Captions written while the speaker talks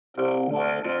The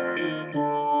weather in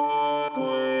Brooklyn.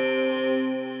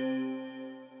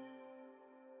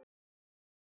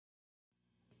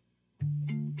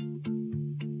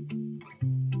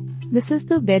 This is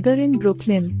the weather in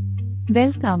Brooklyn.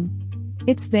 Welcome.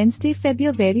 It's Wednesday,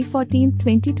 February 14,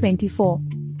 2024.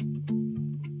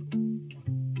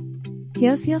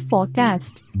 Here's your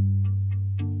forecast.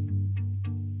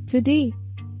 Today,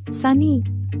 sunny.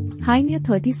 High near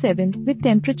 37, with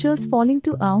temperatures falling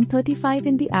to around 35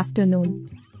 in the afternoon.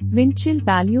 Wind chill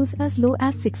values as low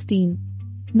as 16.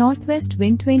 Northwest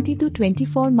wind 20 to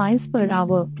 24 miles per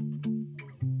hour.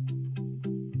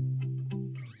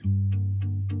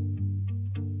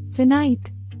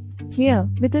 Tonight, clear,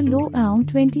 with a low around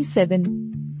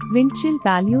 27. Wind chill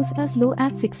values as low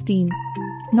as 16.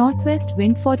 Northwest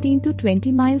wind 14 to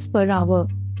 20 miles per hour.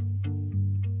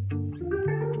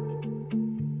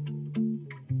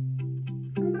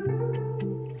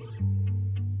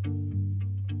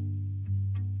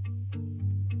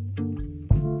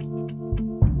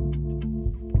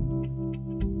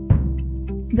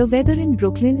 The Weather in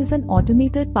Brooklyn is an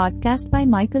automated podcast by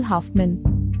Michael Hoffman.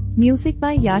 Music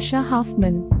by Yasha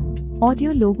Hoffman.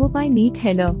 Audio logo by Nate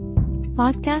Heller.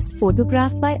 Podcast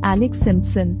photograph by Alex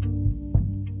Simpson.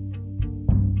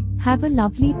 Have a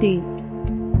lovely day.